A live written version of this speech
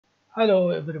Hello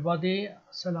everybody,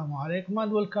 Assalamu alaikum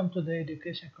and welcome to the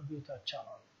Education Computer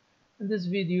channel. In this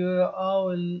video I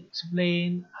will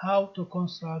explain how to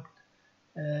construct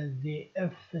the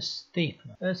if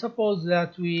statement. Suppose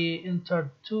that we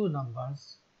entered two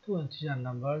integer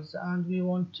numbers, and we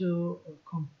want to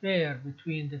compare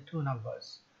between the two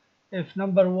numbers. If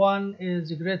number 1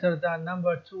 is greater than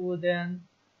number 2, then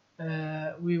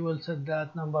we will set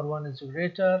that number 1 is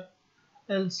greater,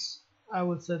 else I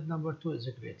will set number 2 is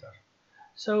greater.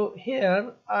 So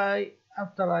here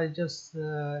after I just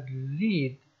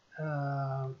read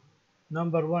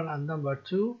number 1 and number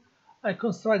 2, I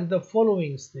construct the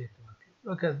following statement.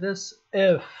 Look at this: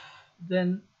 if,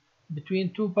 then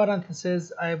between two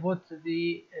parentheses I put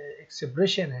the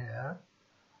expression here.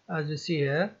 As you see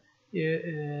here,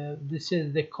 this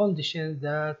is the condition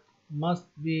that must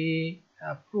be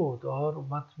approved or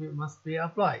must be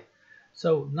applied.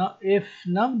 So now if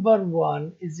number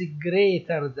 1 is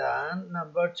greater than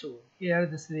number 2, here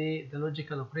this is the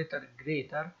logical operator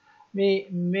greater. May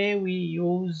we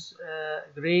use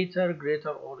greater, greater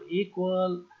or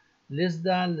equal, less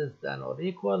than or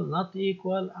equal, not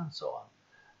equal, and so on.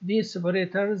 These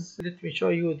operators, let me show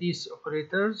you these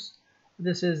operators.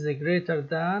 This is greater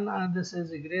than, and this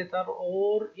is greater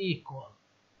or equal,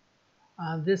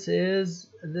 and this is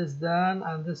less than,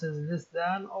 and this is less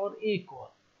than or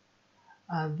equal,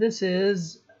 and this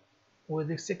is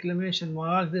with exclamation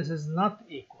mark, this is not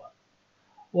equal.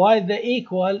 Why the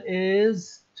equal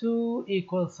is two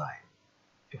equal sign.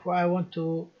 If I want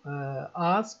to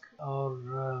ask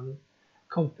or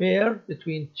compare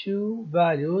between two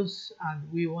values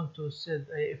and we want to set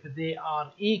if they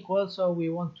are equal, so we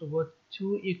want to put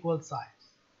two equal signs.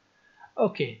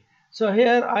 Okay, so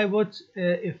here I put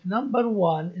if number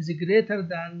 1 is greater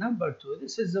than number 2.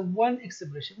 This is a one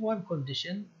expression, one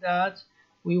condition that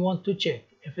we want to check.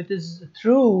 If it is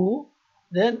true,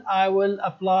 then I will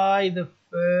apply the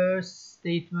first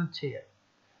statement here.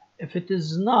 If it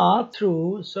is not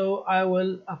true, so I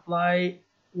will apply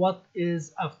what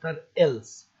is after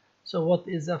else. So what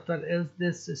is after else?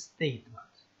 This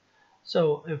statement.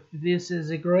 So if this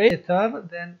is greater,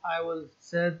 then I will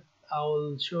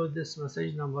show this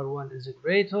message: number 1 is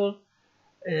greater.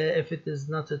 If it is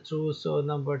not true, so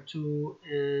number 2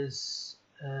 is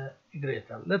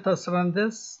greater. Let us run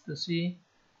this to see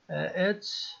it.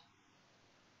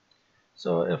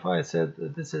 So if I said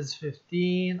this is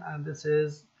 15 and this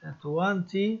is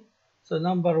 20, so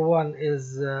number 1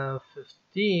 is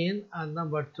 15 and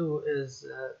number 2 is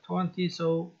 20.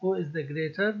 So who is the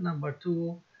greater? Number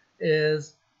 2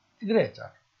 is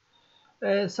greater.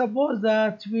 Suppose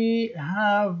that we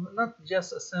have not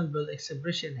just a simple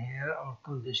expression here or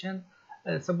condition.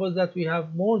 Suppose that we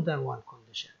have more than one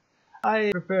condition.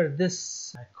 I prepared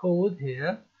this code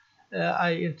here.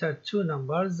 I enter two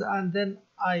numbers and then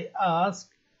I ask,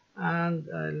 and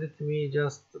let me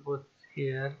just put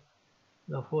here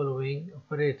the following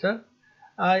operator.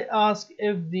 I ask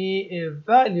if the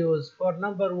values for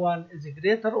number 1 is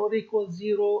greater or equal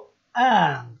 0,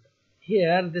 and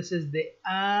here this is the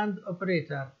AND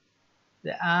operator,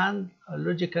 the AND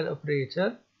logical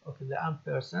operator, okay, the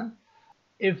ampersand.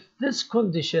 If this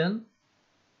condition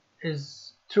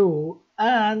is true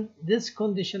and this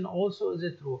condition also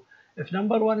is true, if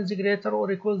number 1 is greater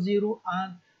or equal 0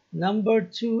 and number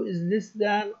 2 is less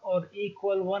than or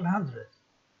equal 100,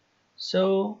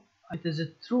 so it is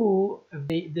true. If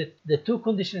the two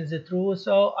conditions is true,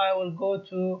 so I will go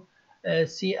to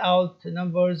see out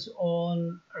numbers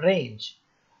on range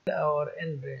or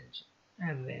in range,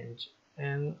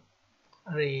 and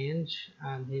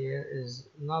here is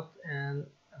not in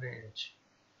range.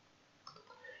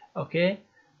 Okay,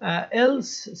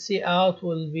 else see out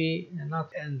will be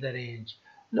not in the range.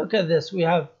 Look at this. We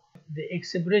have the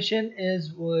expression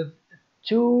is with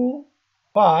two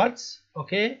parts.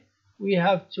 Okay, we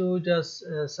have to just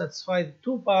satisfy the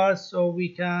two parts, so we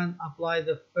can apply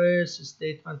the first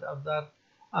statement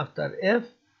after if,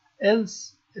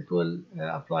 else it will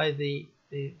apply the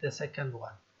second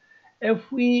one.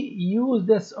 If we use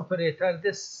this operator,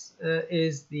 this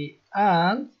is the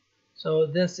AND. So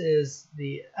this is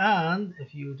the AND.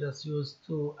 If you just use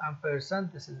 2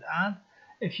 ampersand, this is AND.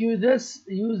 If you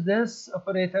use this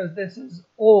operator, this is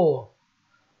OR.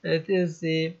 It is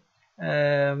the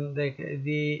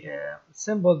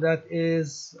symbol that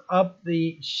is up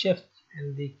the shift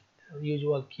in the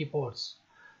usual keyboards.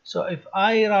 So if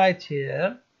I write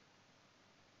here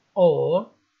OR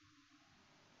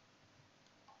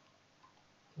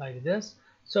like this,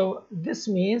 so this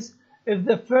means if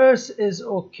the first is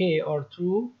okay or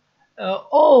true,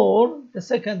 or the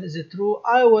second is true,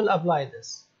 I will apply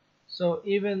this. So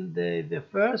even the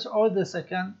first or the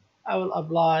second I will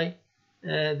apply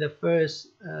the first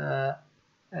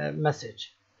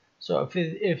message. So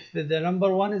if the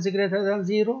number 1 is greater than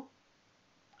 0,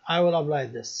 I will apply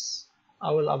this.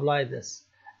 I will apply this.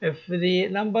 If the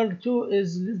number 2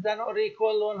 is less than or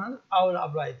equal 100, I will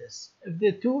apply this. If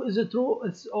the 2 is true,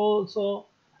 it's also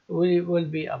will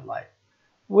be applied.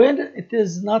 When it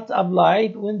is not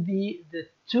applied, when the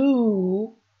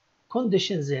two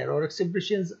conditions here or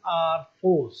expressions are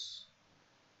false.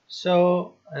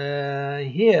 So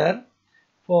here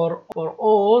for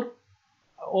all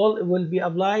will be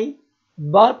applied,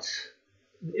 but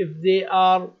if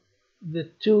the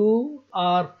two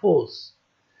are false.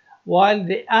 While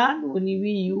the and, when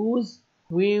we use,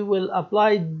 we will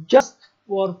apply just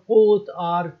for both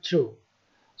are true.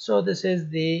 So this is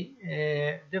the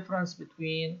difference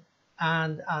between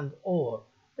and or.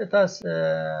 Let us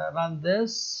run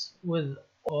this with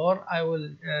or. I will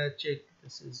check.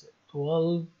 This is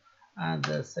 12 and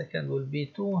the second will be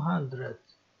 200.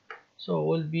 So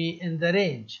will be in the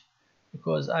range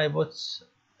because I put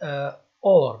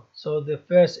or. So the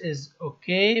first is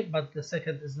okay, but the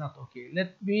second is not okay.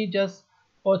 Let me just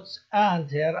put and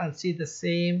here and see the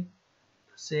same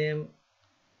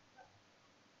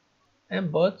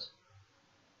input.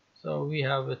 So we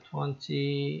have a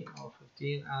 20 or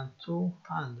 15 and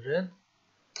 200.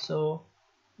 So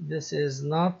this is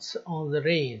not on the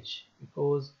range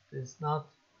because it does not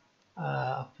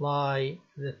apply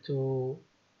the two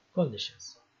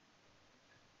conditions.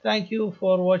 Thank you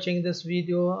for watching this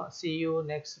video. See you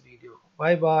next video.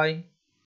 Bye bye.